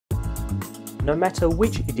No matter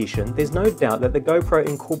which edition, there's no doubt that the GoPro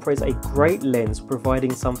incorporates a great lens,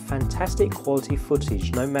 providing some fantastic quality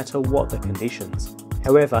footage no matter what the conditions.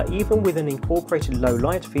 However, even with an incorporated low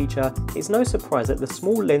light feature, it's no surprise that the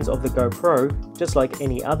small lens of the GoPro, just like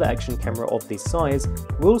any other action camera of this size,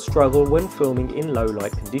 will struggle when filming in low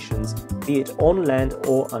light conditions, be it on land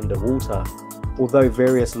or underwater. Although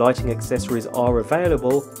various lighting accessories are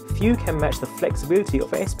available, few can match the flexibility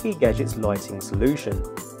of SP Gadget's lighting solution,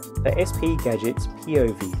 the SP Gadget's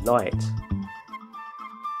POV Light.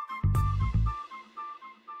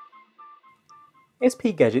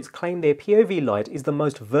 SP Gadgets claim their POV Light is the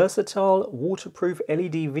most versatile, waterproof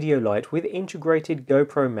LED video light with integrated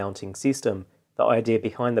GoPro mounting system. The idea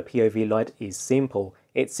behind the POV Light is simple.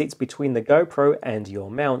 It sits between the GoPro and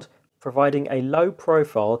your mount, providing a low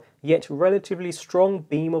profile yet relatively strong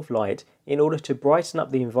beam of light in order to brighten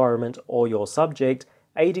up the environment or your subject,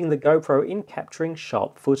 aiding the GoPro in capturing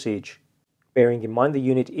sharp footage. Bearing in mind the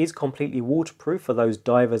unit is completely waterproof for those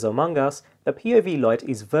divers among us, the POV Light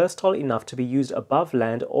is versatile enough to be used above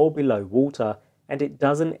land or below water, and it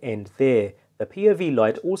doesn't end there. The POV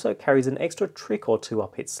Light also carries an extra trick or two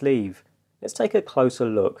up its sleeve. Let's take a closer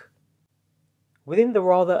look. Within the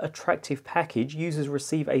rather attractive package, users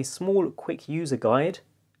receive a small quick user guide,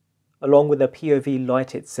 along with the POV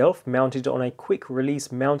Light itself mounted on a quick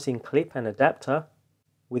release mounting clip and adapter.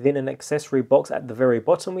 Within an accessory box at the very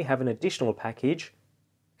bottom we have an additional package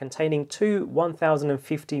containing two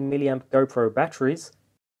 1050 mAh GoPro batteries,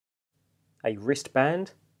 a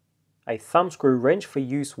wristband, a thumbscrew wrench for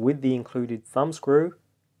use with the included thumbscrew,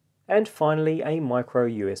 and finally a micro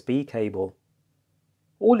USB cable.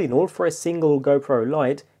 All in all, for a single GoPro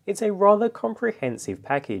Light, it's a rather comprehensive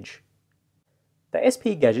package. The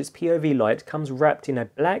SP Gadget's POV Light comes wrapped in a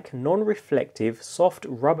black, non-reflective, soft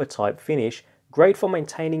rubber type finish, great for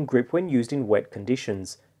maintaining grip when used in wet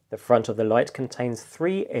conditions. The front of the light contains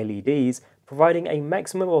 3 LEDs, providing a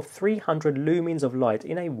maximum of 300 lumens of light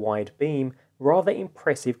in a wide beam, rather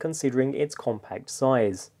impressive considering its compact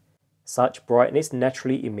size. Such brightness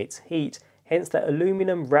naturally emits heat, hence the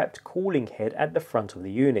aluminum-wrapped cooling head at the front of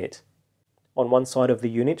the unit. On one side of the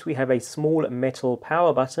unit we have a small metal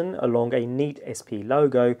power button along a neat SP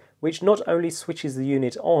logo, which not only switches the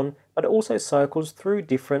unit on, but also cycles through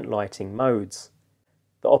different lighting modes.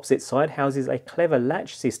 The opposite side houses a clever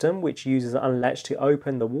latch system which uses an unlatch to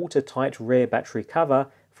open the watertight rear battery cover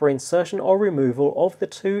for insertion or removal of the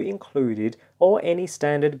 2 included or any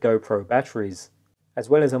standard GoPro batteries, as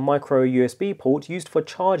well as a micro USB port used for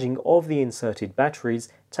charging of the inserted batteries,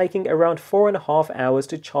 taking around 4.5 hours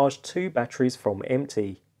to charge 2 batteries from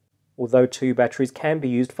empty. Although 2 batteries can be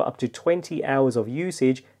used for up to 20 hours of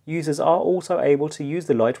usage, users are also able to use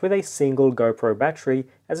the light with a single GoPro battery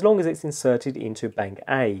as long as it's inserted into bank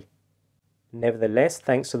A. Nevertheless,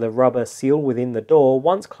 thanks to the rubber seal within the door,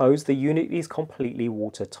 once closed the unit is completely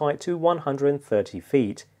watertight to 130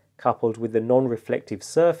 feet. Coupled with the non-reflective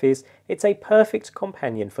surface, it's a perfect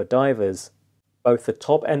companion for divers. Both the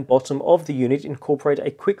top and bottom of the unit incorporate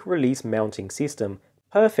a quick release mounting system,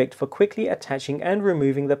 perfect for quickly attaching and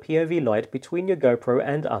removing the POV Light between your GoPro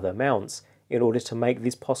and other mounts. In order to make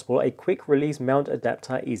this possible, a quick release mount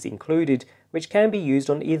adapter is included, which can be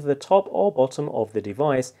used on either the top or bottom of the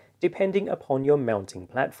device, depending upon your mounting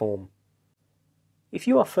platform. If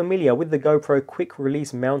you are familiar with the GoPro quick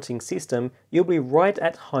release mounting system, you'll be right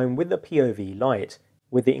at home with the POV Light.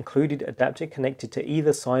 With the included adapter connected to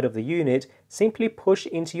either side of the unit, simply push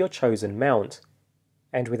into your chosen mount.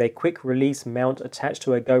 And with a quick release mount attached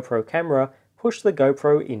to a GoPro camera, push the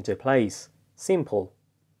GoPro into place. Simple.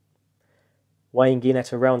 Weighing in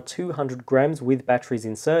at around 200 grams with batteries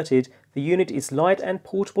inserted, the unit is light and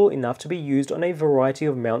portable enough to be used on a variety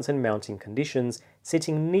of mounts and mounting conditions,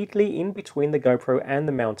 sitting neatly in between the GoPro and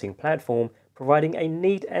the mounting platform, providing a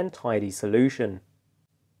neat and tidy solution.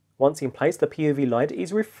 Once in place, the POV Light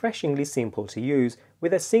is refreshingly simple to use,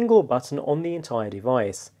 with a single button on the entire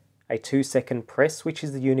device. A 2-second press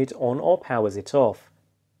switches the unit on or powers it off.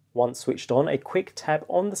 Once switched on, a quick tap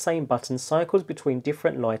on the same button cycles between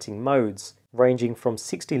different lighting modes, ranging from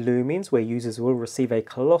 60 lumens, where users will receive a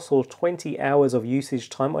colossal 20 hours of usage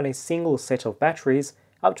time on a single set of batteries,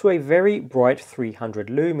 up to a very bright 300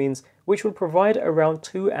 lumens, which will provide around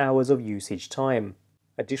 2 hours of usage time.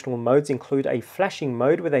 Additional modes include a flashing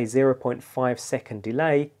mode with a 0.5 second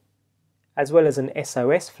delay, as well as an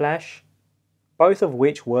SOS flash, both of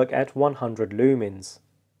which work at 100 lumens.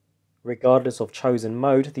 Regardless of chosen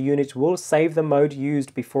mode, the unit will save the mode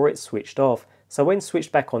used before it's switched off, so when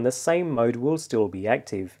switched back on, the same mode will still be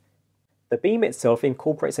active. The beam itself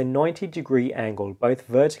incorporates a 90-degree angle both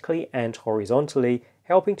vertically and horizontally,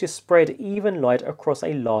 helping to spread even light across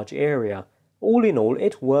a large area. All in all,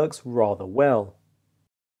 it works rather well.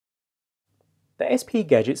 The SP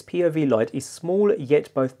Gadget's POV Light is small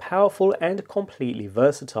yet both powerful and completely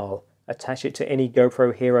versatile. Attach it to any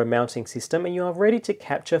GoPro Hero mounting system and you are ready to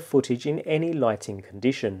capture footage in any lighting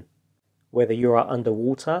condition. Whether you are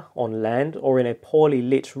underwater, on land, or in a poorly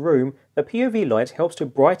lit room, the POV Light helps to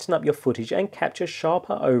brighten up your footage and capture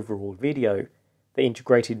sharper overall video. The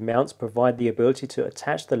integrated mounts provide the ability to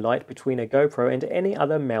attach the light between a GoPro and any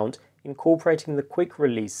other mount, incorporating the quick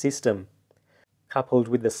release system. Coupled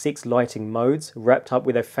with the 6 lighting modes, wrapped up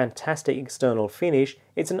with a fantastic external finish,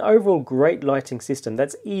 it's an overall great lighting system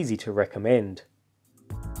that's easy to recommend.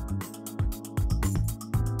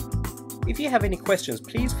 If you have any questions,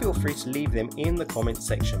 please feel free to leave them in the comments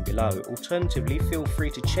section below. Alternatively, feel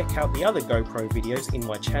free to check out the other GoPro videos in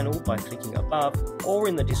my channel by clicking above or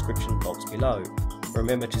in the description box below.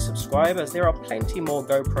 Remember to subscribe as there are plenty more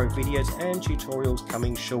GoPro videos and tutorials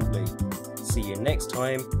coming shortly. See you next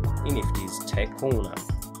time in Nifty's Tech Corner.